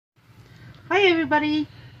Hi everybody!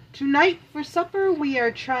 Tonight for supper we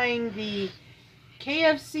are trying the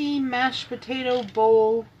KFC mashed potato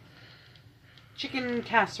bowl chicken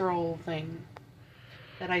casserole thing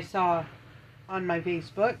that I saw on my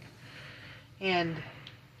Facebook. And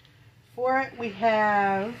for it we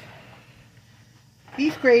have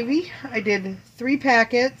beef gravy. I did 3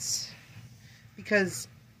 packets because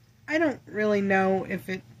I don't really know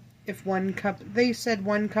if 1 cup, they said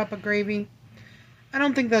 1 cup of gravy. I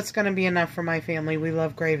don't think that's going to be enough for my family. We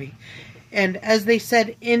love gravy. And as they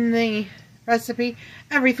said in the recipe,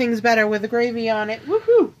 everything's better with the gravy on it.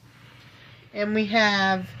 Woohoo! And we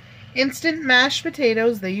have instant mashed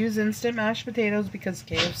potatoes. They use instant mashed potatoes because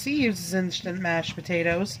KFC uses instant mashed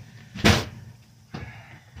potatoes.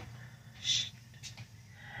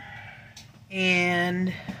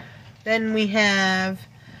 And then we have,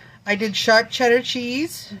 I did sharp cheddar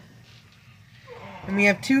cheese. And we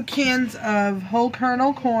have 2 cans of whole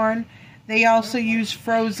kernel corn. They also use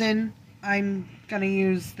frozen. I'm going to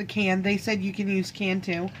use the can. They said you can use can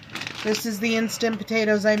too. This is the instant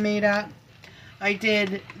potatoes I made up. I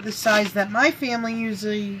did the size that my family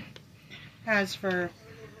usually has for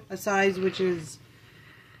a size, which is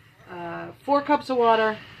 4 cups of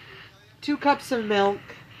water, 2 cups of milk,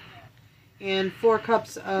 and 4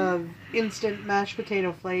 cups of instant mashed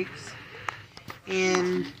potato flakes.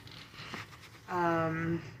 And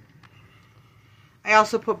I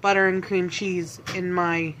also put butter and cream cheese in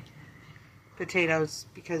my potatoes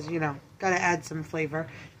because, you know, gotta add some flavor.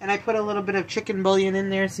 And I put a little bit of chicken bouillon in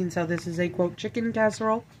there since this is a, quote, chicken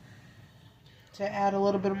casserole to add a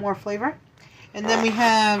little bit more flavor. And then we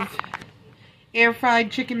have air-fried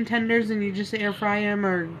chicken tenders, and you just air-fry them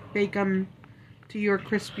or bake them to your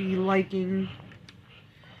crispy liking.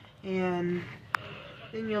 And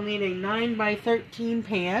then you'll need a 9x13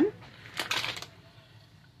 pan.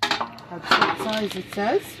 That's what size it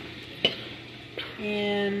says.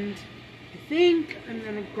 And I think I'm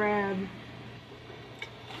going to grab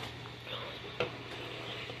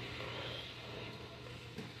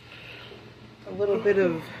a little bit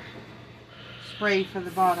of spray for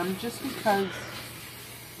the bottom just because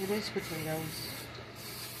it is potatoes.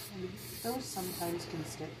 And those sometimes can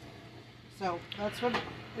stick. So that's what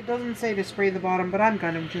it doesn't say, to spray the bottom, but I'm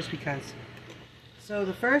going to just because. So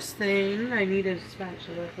the first thing, I need a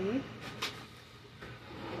spatula thingy.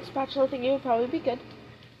 Spatula thingy would probably be good.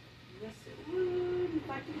 Yes, it would, if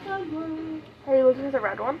I could find one. Are you looking at the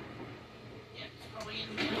red one? Yeah, it's probably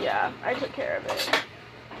in here. Yeah, I took care of it.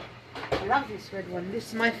 I love this red one. This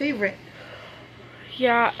is my favorite.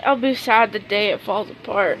 Yeah, I'll be sad the day it falls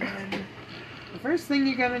apart. And the first thing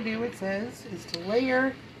you're going to do, it says, is to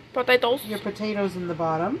layer Potatoes. your potatoes in the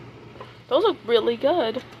bottom. Those look really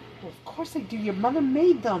good. Well, of course they do. Your mother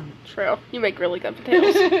made them. True. You make really good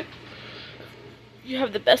potatoes. You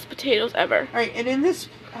have the best potatoes ever. Alright, and in this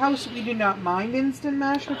house, we do not mind instant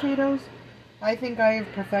mashed potatoes. I think I have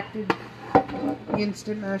perfected the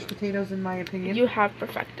instant mashed potatoes, in my opinion. You have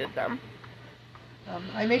perfected them.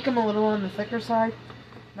 I make them a little on the thicker side,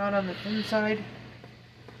 not on the thin side.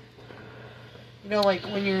 You know, like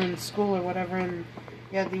when you're in school or whatever, and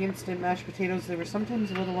you had the instant mashed potatoes, they were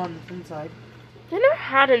sometimes a little on the thin side. They never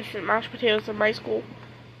had instant mashed potatoes in my school.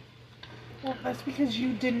 Well, that's because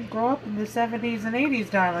you didn't grow up in the 70s and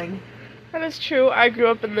 80s, darling. That is true. I grew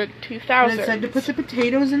up in the 2000s. And it said to put the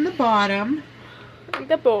potatoes in the bottom.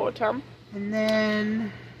 The bottom. And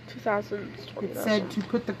then 2000s. it said to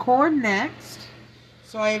put the corn next.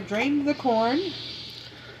 So I have drained the corn.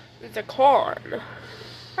 It's a corn.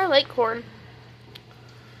 I like corn.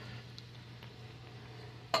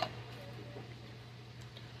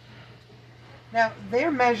 Now,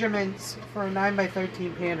 their measurements for a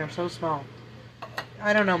 9x13 pan are so small.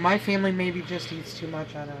 I don't know, my family maybe just eats too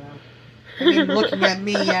much, I don't know. I mean, looking at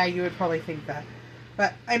me, yeah, you would probably think that.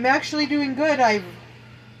 But I'm actually doing good. I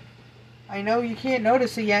know you can't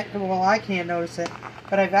notice it yet, well, I can't notice it,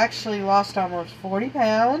 but I've actually lost almost 40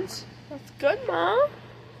 pounds. That's good, Mom.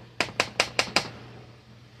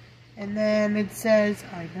 And then it says,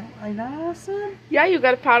 I'm not awesome? Yeah, you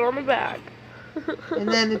got a pat on the back. And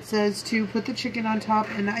then it says to put the chicken on top,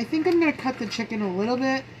 and I think I'm going to cut the chicken a little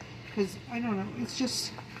bit, because, I don't know, it's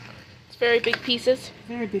just... It's very big pieces.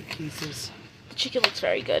 Very big pieces. The chicken looks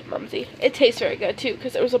very good, Mumsy. It tastes very good, too,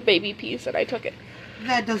 because it was a baby piece, and I took it.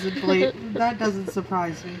 That doesn't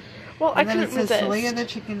surprise me. Well, And I couldn't then it says to layer resist. the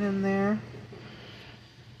chicken in there.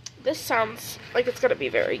 This sounds like it's going to be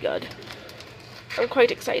very good. I'm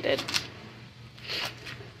quite excited.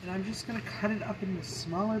 And I'm just going to cut it up into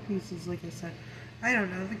smaller pieces, like I said. I don't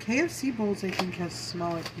know. The KFC bowls, I think, has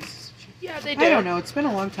smaller pieces of chicken. Yeah, they do. I don't know. It's been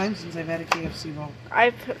a long time since I've had a KFC bowl.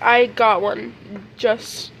 I got one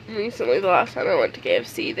just recently. The last time I went to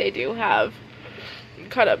KFC, they do have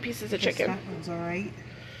cut up pieces of chicken. That one's alright.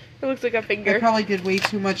 It looks like a finger. I probably did way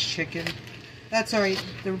too much chicken. That's alright.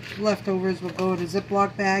 The leftovers will go in a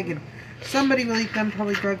Ziploc bag, and somebody will eat them.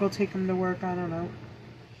 Probably Greg will take them to work. I don't know.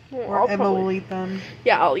 Well, Or Emma will eat them.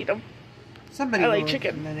 Yeah, I'll eat them. Somebody I will like eat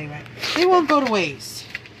chicken. them anyway. They won't go to waste.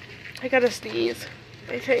 I gotta sneeze,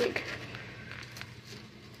 I think.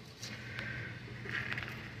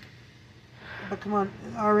 But come on,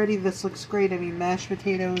 already this looks great. I mean, mashed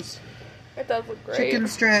potatoes. It does look great. Chicken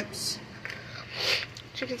strips.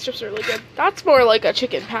 Chicken strips are really good. That's more like a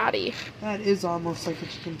chicken patty. That is almost like a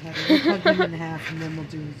chicken patty. We'll cut him in half and then we'll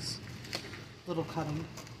do his little cutting.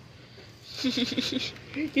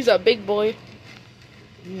 He's a big boy.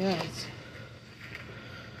 Yes.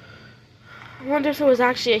 I wonder if it was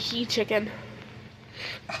actually a he chicken.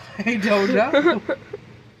 I don't know.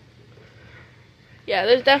 Yeah,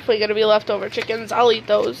 there's definitely gonna be leftover chickens. I'll eat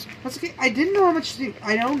those. That's okay. I didn't know how much to do.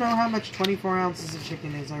 I don't know how much 24 ounces of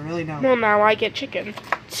chicken is. I really don't. Well, now I get chicken.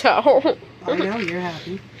 So. I know, you're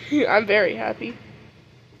happy. I'm very happy.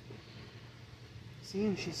 See,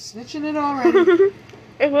 and she's snitching it already.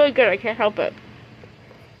 It's really good. I can't help it.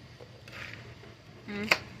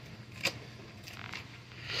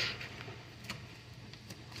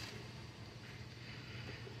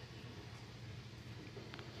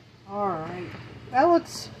 Alright. That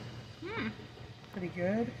looks pretty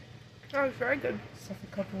good. That looks very good. Stuff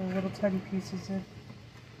a couple of little tiny pieces in.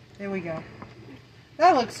 There we go.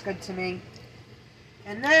 That looks good to me.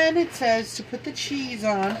 And then it says to put the cheese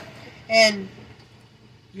on. And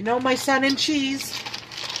you know my son and cheese.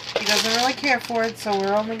 He doesn't really care for it, so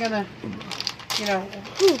we're only gonna, you know,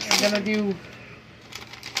 we're gonna do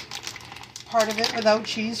part of it without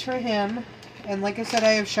cheese for him. And like I said,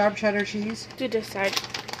 I have sharp cheddar cheese. Do this side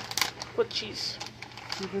with cheese.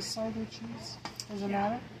 Do this side with cheese? Does it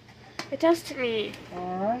matter? It does to me.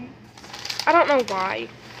 Alright. I don't know why.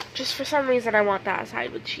 Just for some reason I want that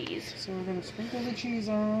side with cheese. So we're gonna sprinkle the cheese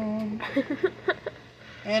on.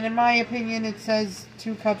 And in my opinion, it says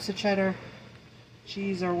 2 cups of cheddar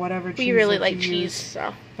cheese or whatever cheese. We really like you cheese, use.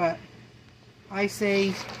 so. But I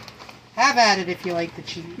say, have at it if you like the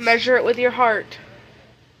cheese. Measure it with your heart.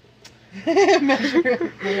 Measure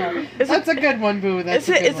it. Yeah. That's a good one, Boo. That's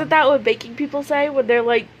a good one. Isn't that what baking people say when they're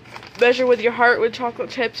like, measure with your heart with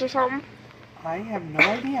chocolate chips or something? I have no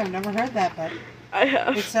idea. I've never heard that, but I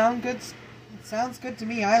have. it sounds good. It sounds good to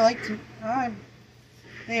me. I like to.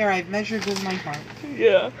 There, I've measured with my heart.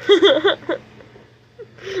 Yeah.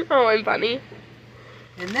 Oh, I'm funny.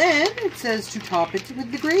 And then it says to top it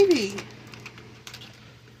with the gravy.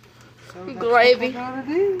 So that's Gravy. what we're gonna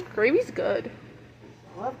do. Gravy's good.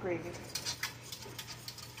 I love gravy.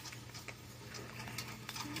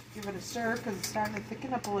 Give it a stir because it's starting to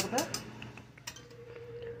thicken up a little bit.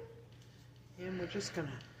 And we're just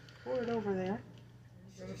gonna pour it over there.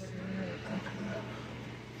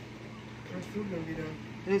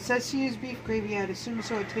 And it says to use beef gravy, I'd assume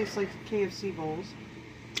so it tastes like KFC bowls.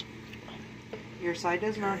 Your side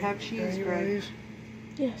does not have cheese, Greg.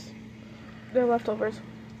 Yes. They're leftovers.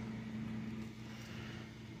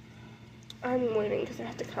 I'm waiting because I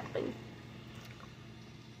have to cut mine.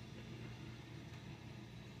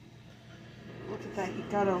 Look at that. You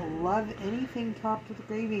gotta love anything topped with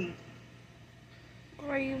gravy.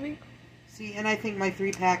 Gravy? See, and I think my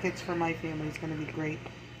 3 packets for my family is gonna be great.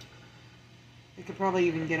 I could probably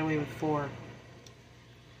even get away with 4.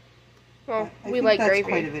 Well, I we think like that's gravy.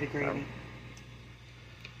 quite a bit of gravy.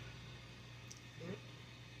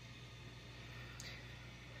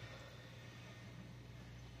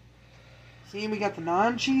 See, we got the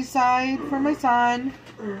non-cheese side for my son.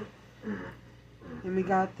 And we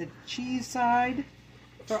got the cheese side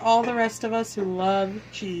for all the rest of us who love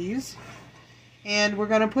cheese. And we're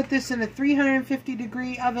going to put this in a 350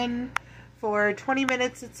 degree oven for 20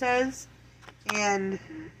 minutes, it says. And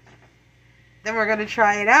then we're going to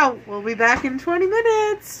try it out. We'll be back in 20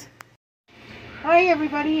 minutes. Hi,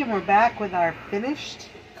 everybody, and we're back with our finished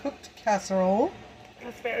cooked casserole.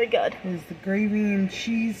 That's very good. There's the gravy and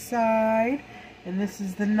cheese side, and this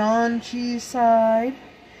is the non-cheese side.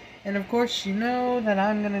 And of course, you know that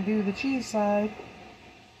I'm going to do the cheese side.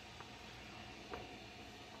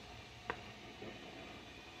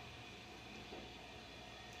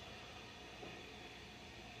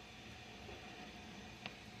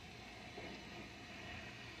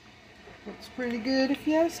 Looks pretty good if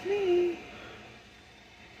you ask me.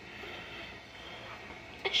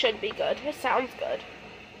 It should be good. It sounds good.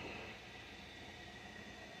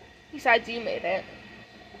 Besides, you made it.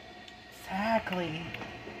 Exactly.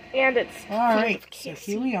 And it's alright, so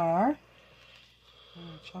here we are. I'm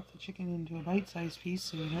going to chop the chicken into a bite-sized piece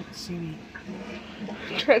so you don't see me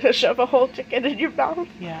trying to shove a whole chicken in your mouth.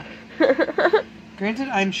 Yeah. Granted,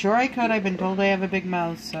 I'm sure I could. I've been told I have a big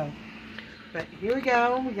mouth, so. But here we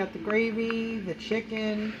go. We got the gravy, the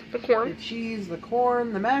chicken, the corn, the cheese, the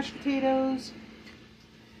corn, the mashed potatoes.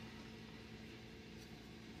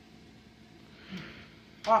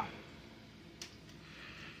 Ah.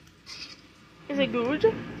 Is it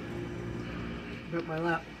good? Bit my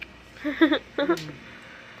lap.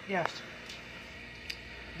 Yes.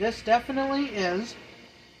 This definitely is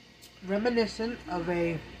reminiscent of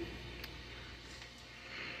a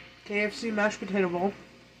KFC mashed potato bowl.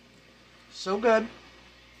 So good.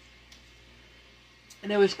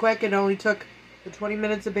 And it was quick. It only took the 20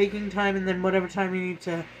 minutes of baking time and then whatever time you need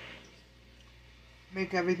to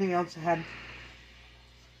make everything else ahead.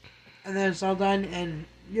 And then it's all done and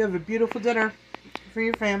you have a beautiful dinner for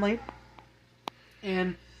your family.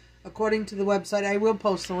 And according to the website, I will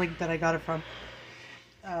post the link that I got it from.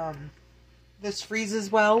 This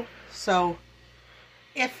freezes well, so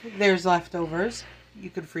if there's leftovers, you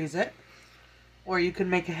could freeze it. Or you can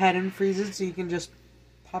make ahead and freeze it, so you can just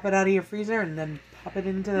pop it out of your freezer and then pop it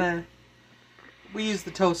into the... We use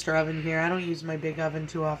the toaster oven here. I don't use my big oven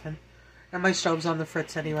too often. And my stove's on the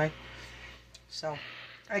fritz anyway. So,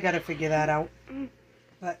 I gotta figure that out.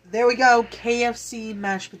 But there we go, KFC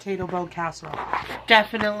mashed potato bowl casserole.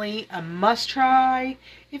 Definitely a must try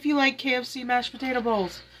if you like KFC mashed potato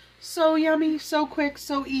bowls. So yummy, so quick,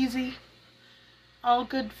 so easy. All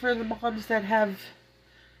good for the moms that have...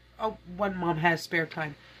 Oh, one mom has spare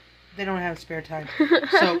time. They don't have spare time.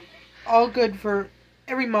 So, all good for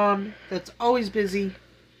every mom that's always busy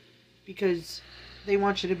because they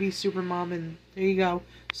want you to be super mom, and there you go.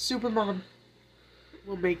 Super mom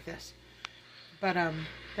will make this. But,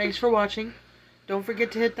 thanks for watching. Don't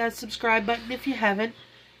forget to hit that subscribe button if you haven't.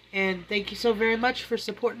 And thank you so very much for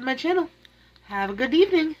supporting my channel. Have a good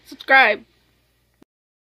evening. Subscribe.